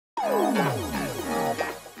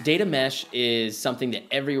Data mesh is something that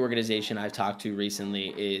every organization I've talked to recently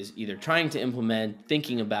is either trying to implement,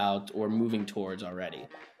 thinking about, or moving towards already.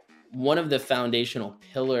 One of the foundational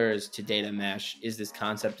pillars to data mesh is this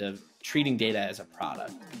concept of treating data as a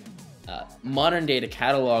product. Modern data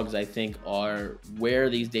catalogs, I think, are where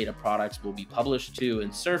these data products will be published to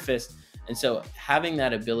and surfaced. And so having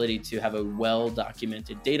that ability to have a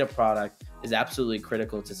well-documented data product is absolutely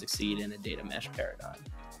critical to succeed in a data mesh paradigm.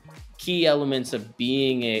 Key elements of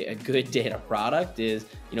being a good data product is,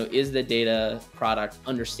 is the data product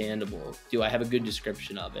understandable? Do I have a good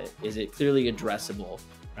description of it? Is it clearly addressable,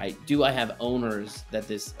 right? Do I have owners that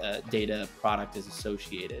this data product is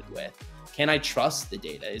associated with? Can I trust the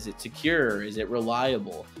data? Is it secure? Is it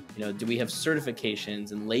reliable? Do we have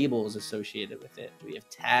certifications and labels associated with it? Do we have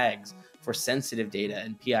tags for sensitive data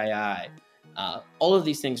and PII? All of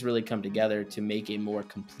these things really come together to make a more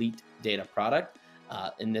complete data product.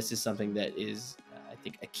 And this is something that is, I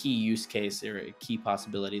think, a key use case or a key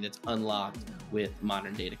possibility that's unlocked with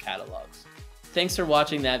modern data catalogs. Thanks for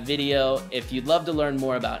watching that video. If you'd love to learn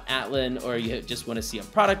more about Atlan, or you just want to see a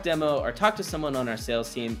product demo or talk to someone on our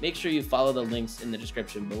sales team, make sure you follow the links in the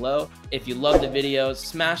description below. If you love the video,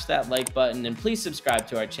 smash that like button and please subscribe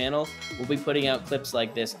to our channel. We'll be putting out clips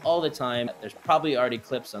like this all the time. There's probably already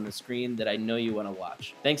clips on the screen that I know you want to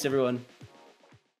watch. Thanks, everyone.